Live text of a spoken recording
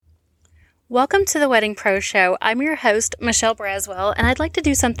Welcome to the Wedding Pro Show. I'm your host, Michelle Braswell, and I'd like to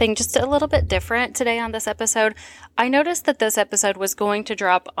do something just a little bit different today on this episode. I noticed that this episode was going to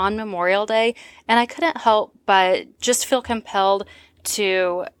drop on Memorial Day, and I couldn't help but just feel compelled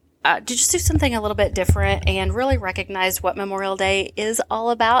to just do something a little bit different and really recognize what Memorial Day is all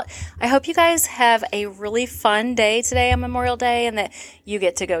about. I hope you guys have a really fun day today on Memorial Day and that you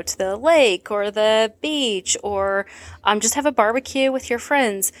get to go to the lake or the beach or just have a barbecue with your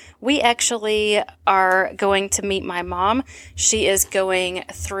friends. We actually are going to meet my mom. She is going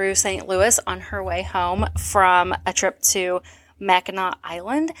through St. Louis on her way home from a trip to Mackinac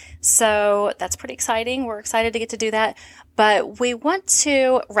Island. So that's pretty exciting. We're excited to get to do that. But we want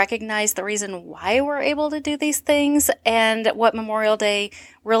to recognize the reason why we're able to do these things and what Memorial Day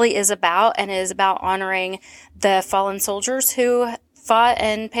really is about, and is about honoring the fallen soldiers who fought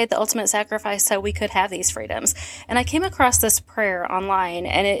and paid the ultimate sacrifice so we could have these freedoms. And I came across this prayer online,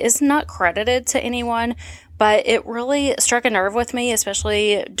 and it is not credited to anyone, but it really struck a nerve with me,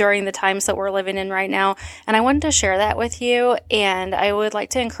 especially during the times that we're living in right now. And I wanted to share that with you. And I would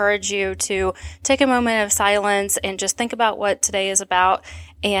like to encourage you to take a moment of silence and just think about what today is about,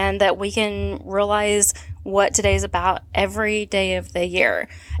 and that we can realize what today is about every day of the year.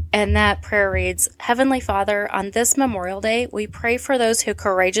 And that prayer reads, Heavenly Father, on this Memorial Day, we pray for those who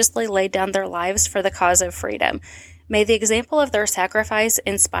courageously laid down their lives for the cause of freedom. May the example of their sacrifice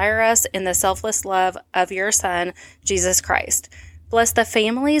inspire us in the selfless love of your Son, Jesus Christ. Bless the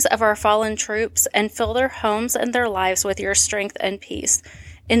families of our fallen troops and fill their homes and their lives with your strength and peace.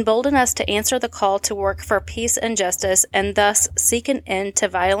 Embolden us to answer the call to work for peace and justice, and thus seek an end to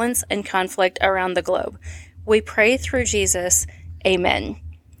violence and conflict around the globe. We pray through Jesus. Amen.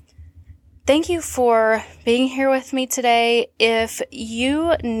 Thank you for being here with me today. If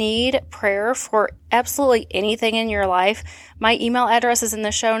you need prayer for absolutely anything in your life, my email address is in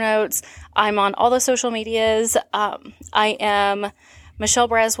the show notes. I'm on all the social medias. I am Michelle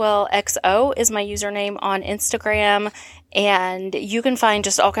Braswell XO is my username on Instagram, and you can find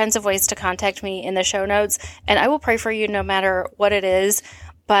just all kinds of ways to contact me in the show notes, and I will pray for you no matter what it is.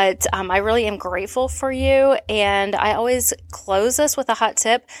 But I really am grateful for you, and I always close this with a hot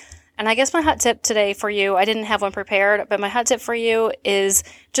tip. And I guess my hot tip today for you, I didn't have one prepared, but my hot tip for you is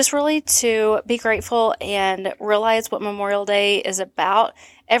just really to be grateful and realize what Memorial Day is about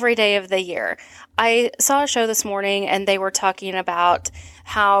every day of the year. I saw a show this morning, and they were talking about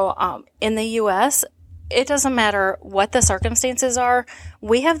how in the U.S., it doesn't matter what the circumstances are,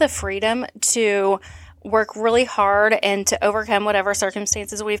 we have the freedom to work really hard and to overcome whatever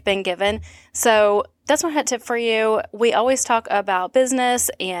circumstances we've been given. So that's my hot tip for you. We always talk about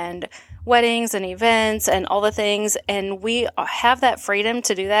business and weddings and events and all the things, and we have that freedom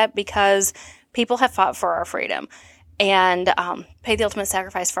to do that because people have fought for our freedom and paid the ultimate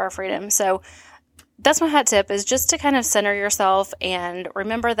sacrifice for our freedom. So that's my hot tip, is just to kind of center yourself and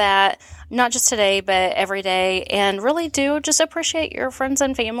remember that, not just today, but every day, and really do just appreciate your friends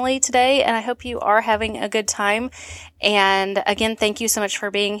and family today. And I hope you are having a good time. And again, thank you so much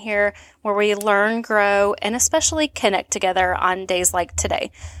for being here, where we learn, grow, and especially connect together on days like today.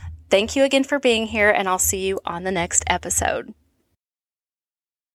 Thank you again for being here, and I'll see you on the next episode.